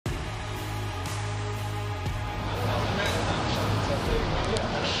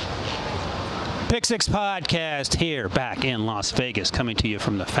Pick Six Podcast here, back in Las Vegas, coming to you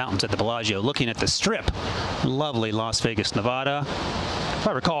from the fountains at the Bellagio, looking at the Strip. Lovely Las Vegas, Nevada. If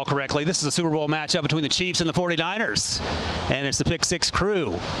I recall correctly, this is a Super Bowl matchup between the Chiefs and the 49ers. And it's the Pick Six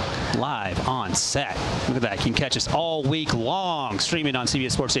crew live on set. Look at that. You can catch us all week long, streaming on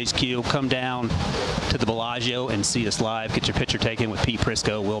CBS Sports HQ. Come down to the Bellagio and see us live. Get your picture taken with Pete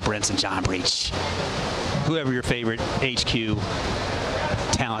Prisco, Will Brinson, John Breach. Whoever your favorite HQ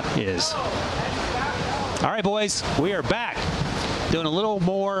talent is. All right, boys, we are back. Doing a little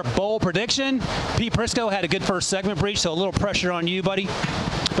more bowl prediction. Pete Prisco had a good first segment, Breach, so a little pressure on you, buddy.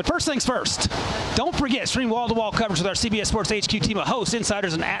 But first things first, don't forget, stream wall-to-wall coverage with our CBS Sports HQ team of hosts,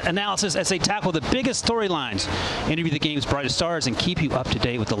 insiders, and analysis as they tackle the biggest storylines, interview the game's brightest stars, and keep you up to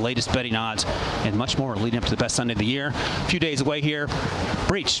date with the latest betting odds and much more leading up to the best Sunday of the year. A few days away here.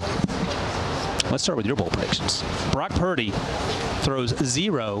 Breach, let's start with your bowl predictions. Brock Purdy throws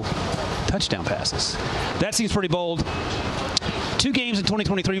 0 touchdown passes. That seems pretty bold. 2 games in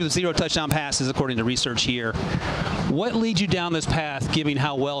 2023 with 0 touchdown passes, according to research here. What leads you down this path, given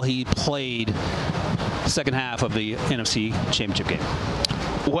how well he played the second half of the NFC Championship game?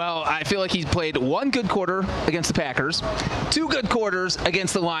 Well, I feel like he's played 1 good quarter against the Packers, 2 good quarters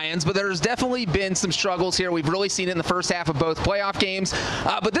against the Lions, but there's definitely been some struggles here. We've really seen it in the first half of both playoff games,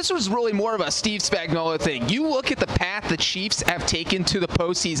 but this was really more of a Steve Spagnuolo thing. You look at the path the Chiefs have taken to the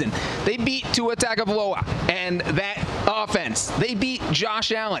postseason. They beat Tua Tagovailoa and that offense. They beat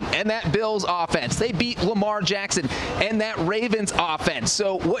Josh Allen and that Bills offense. They beat Lamar Jackson and that Ravens offense.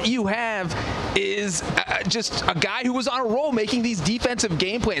 So what you have is just a guy who was on a roll making these defensive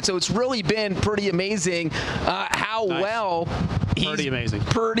game plan. So it's really been pretty amazing how well he's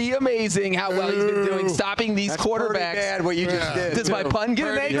pretty amazing how well he's been doing stopping these quarterbacks. Pretty bad what you just did. Does my pun get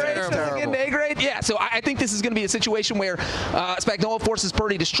an A grade? Does it get an A grade? Yeah. So I think this is going to be a situation where Spagnuolo forces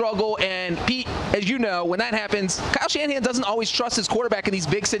Purdy to struggle. And Pete, as you know, when that happens, Kyle Shanahan doesn't always trust his quarterback in these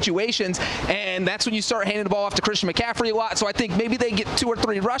big situations, and that's when you start handing the ball off to Christian McCaffrey a lot. So I think maybe they get 2 or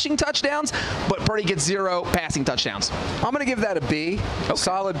 3 rushing touchdowns, but Purdy gets 0 passing touchdowns. I'm going to give that a B. Okay.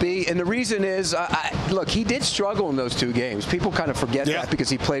 Solid B. And the reason is, look, he did struggle in those 2 games. People kind of forget that because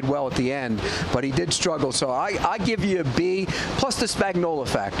he played well at the end, but he did struggle. So I give you a B, plus the Spagnuolo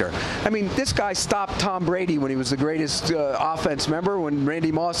factor. I mean, this guy stopped Tom Brady when he was the greatest offense. Remember when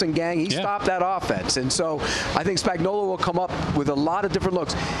Randy Moss and gang, he stopped that offense. And so I think Spagnuolo will come up with a lot of different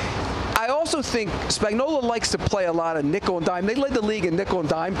looks. I also think Spagnuolo likes to play a lot of nickel and dime. They led the league in nickel and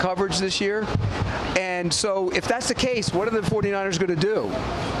dime coverage this year. And so if that's the case, what are the 49ers going to do?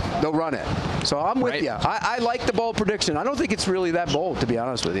 They'll run it. So I'm with you. I like the bold prediction. I don't think it's really that bold, to be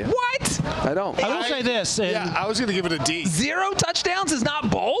honest with you. What? I don't. I will say this. I was going to give it a D. 0 touchdowns is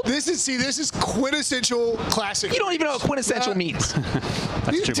not bold? This is quintessential classic. You don't even know what quintessential means.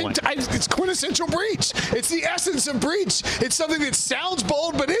 That's a true point. It's quintessential Breach. It's the essence of Breach. It's something that sounds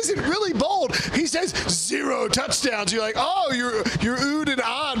bold but isn't really bold. He says 0 touchdowns. You're like, oh, you're oohed and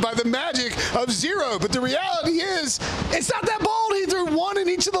awed by the magic of 0. But the reality is, it's not that bold. He threw 1 in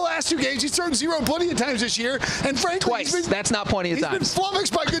each of the last 2 games. He's thrown 0 plenty of times this year. And frankly, Twice. That's not plenty of times. He's been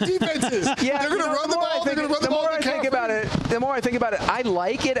flummoxed by good defenses. They're going to run the ball. They're going to run the ball. The more I think about it, I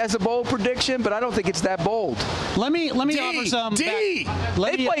like it as a bold prediction, but I don't think it's that bold. Let me offer some. D.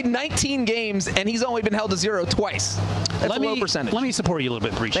 They played 19 games, and he's only been held to 0 twice. That's a low percentage. Let me support you a little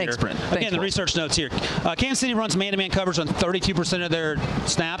bit, Breach. Thanks, here. Brent. Again, Thanks, the Will. research notes here. Kansas City runs man-to-man coverage on 32% of their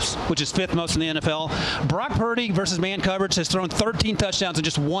snaps, which is 5th most in the NFL. Brock Purdy versus man coverage has thrown 13 touchdowns and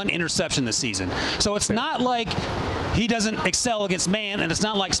just 1 interception this season. So it's not like he doesn't excel against man, and it's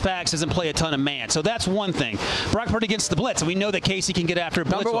not like Spags doesn't play a ton of man. So that's one thing. Brock Purdy against the blitz. We know that Casey can get after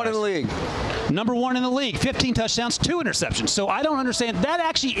blitz. Number 1 in the league. Number 1 in the league. 15 touchdowns, 2 interceptions. So I don't understand. That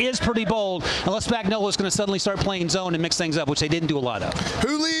actually is pretty bold, unless Spagnuolo is going to suddenly start playing zone and mix things up, which they didn't do a lot of.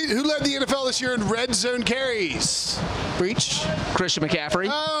 Who led the NFL this year in red zone carries? Breach? Christian McCaffrey.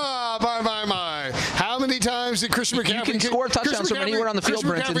 My. How many times did Christian McCaffrey... You can score touchdowns from anywhere on the field,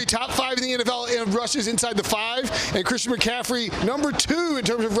 Christian McCaffrey, top 5 in the NFL in rushes inside the 5, and Christian McCaffrey, number 2 in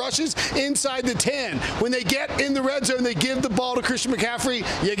terms of rushes inside the 10. When they get in the red zone, they give the ball to Christian McCaffrey.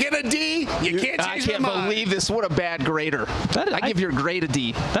 You get a D. You can't change my mind. I can't believe this. What a bad grader. I give your grade a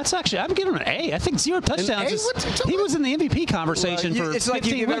D. That's actually, I'm giving him an A. I think 0 touchdowns. He was in the MVP conversation for It's like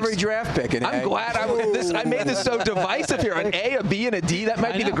you give weeks. every draft pick an A. I'm glad I made this so divisive here. An A, a B, and a D. That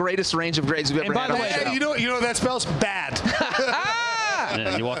might be the greatest range of grades we've ever had. By the way, You know what that spells? Bad.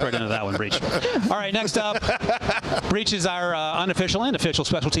 Yeah, you walked right into that one, Breach. All right, next up, Breach is our unofficial and official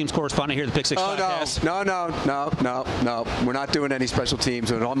special teams correspondent here at the Pick Six Podcast. No. We're not doing any special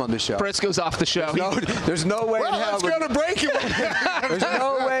teams when I'm on the show. Briscoe's off the show. There's no way Well, in hell. let's go to break. There's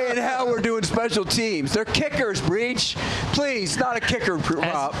no way in hell we're doing special teams. They're kickers, Breach. Please, not a kicker,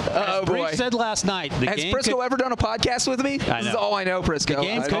 Rob. Oh, boy. Breach said last night, the Has game Briscoe could, ever done a podcast with me? I This is know. all I know, Briscoe. the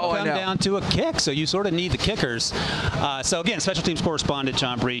game That's could all I come know. down to a kick, so you sort of need the kickers. So again, special teams correspondent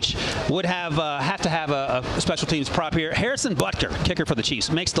John Breach would have to have a special teams prop here. Harrison Butker, kicker for the Chiefs,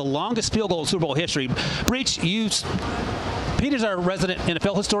 makes the longest field goal in Super Bowl history. Breach, Peter's our resident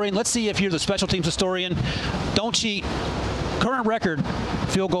NFL historian. Let's see if you're the special teams historian. Don't cheat. Current record,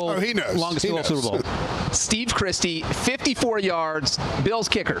 field goal, he knows. longest He field goal knows. Super Bowl. Steve Christie, 54 yards, Bills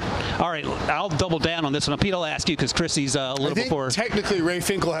kicker. All right, I'll double down on this one. Pete, I'll ask you because Christie's a I little think before. technically Ray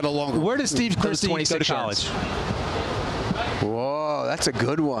Finkel had a longer. Where did Steve Christie go to 26 college? yards. Whoa, that's a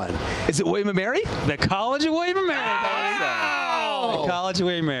good one. Is it William & Mary? The College of William & Mary. Wow. The College of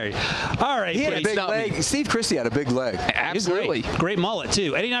William & Mary. All right. He had a Breach. big Stop me. leg. Steve Christie had a big leg. He's Absolutely. Great mullet,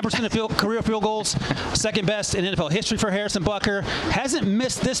 too. 89% of career field goals, second best in NFL history for Harrison Butker. Hasn't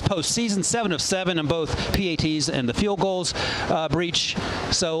missed this postseason, 7 of 7 on both PATs and the field goals. Breach.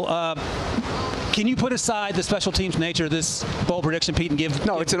 So, can you put aside the special teams nature of this bowl prediction, Pete, and give...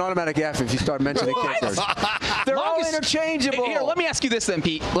 No, it's an automatic F if you start mentioning kickers. They're all Longest- interchangeable. Here, let me ask you this then,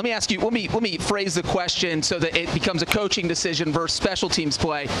 Pete. Let me ask you. Let me phrase the question so that it becomes a coaching decision versus special teams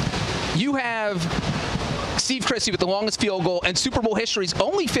play. You have Steve Christie with the longest field goal in Super Bowl history is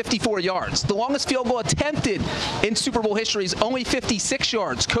only 54 yards. The longest field goal attempted in Super Bowl history is only 56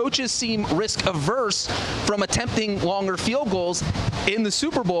 yards. Coaches seem risk averse from attempting longer field goals in the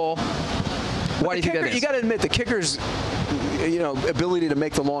Super Bowl. Why do you think that is? You got to admit the kicker's ability to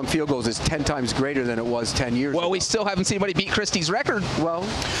make the long field goals is 10 times greater than it was 10 years ago. Well, we still haven't seen anybody beat Christie's record. Well,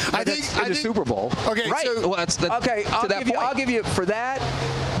 I that's think- in the Super Bowl. Okay, Right. so Well, that's Okay, to that point. I'll give you for that.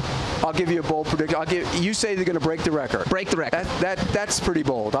 I'll give you a bold prediction. You say they're going to break the record. Break the record. That's pretty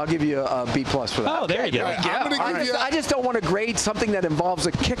bold. I'll give you a B+ for that. Oh, there you go. I'm going to give you. I just don't want to grade something that involves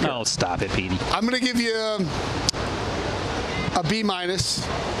a kicker. Oh, stop it, Petey. I'm going to give you a B-.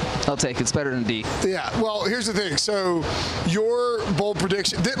 I'll take it. It's better than D. Yeah, well, here's the thing. So, your bold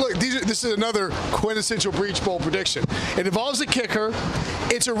prediction. Look, this is another quintessential Breach bold prediction. It involves a kicker.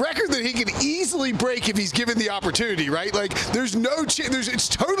 It's a record that he can easily break if he's given the opportunity, right? Like, there's no chance. It's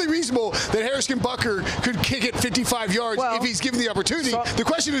totally reasonable that Harrison Butker could kick it 55 yards Well, if he's given the opportunity. some- The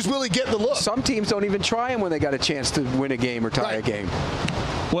question is, will he get the look? Some teams don't even try him when they got a chance to win a game or tie a Right. game.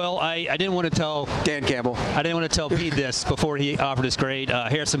 Well, I didn't want to tell Dan Campbell. I didn't want to tell Pete this before he offered his grade.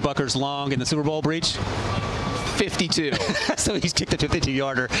 Harrison Butker's long in the Super Bowl, Breach. 52. So he's kicked a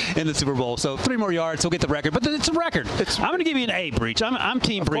 52-yarder in the Super Bowl. So 3 more yards, he'll get the record. But it's a record. I'm going to give you an A, Breach. I'm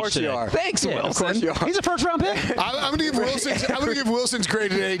Team Breach course today. you are. Thanks, Yeah, of Wilson. course you are. He's a first-round pick. I'm going to give Wilson's. I'm going to give Wilson's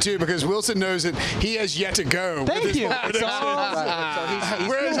grade an A too because Wilson knows that he has yet to go. Thank with his you. bold prediction. So he's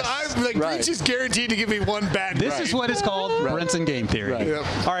Whereas I'm like Right. Breach is guaranteed to give me one bad. This grade. is what is called Brinson game theory. Right. Yep.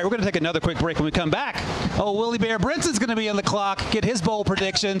 All right, we're going to take another quick break. When we come back, Willie Bear Brinson's going to be on the clock, get his bowl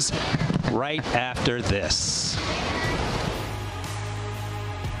predictions right after this.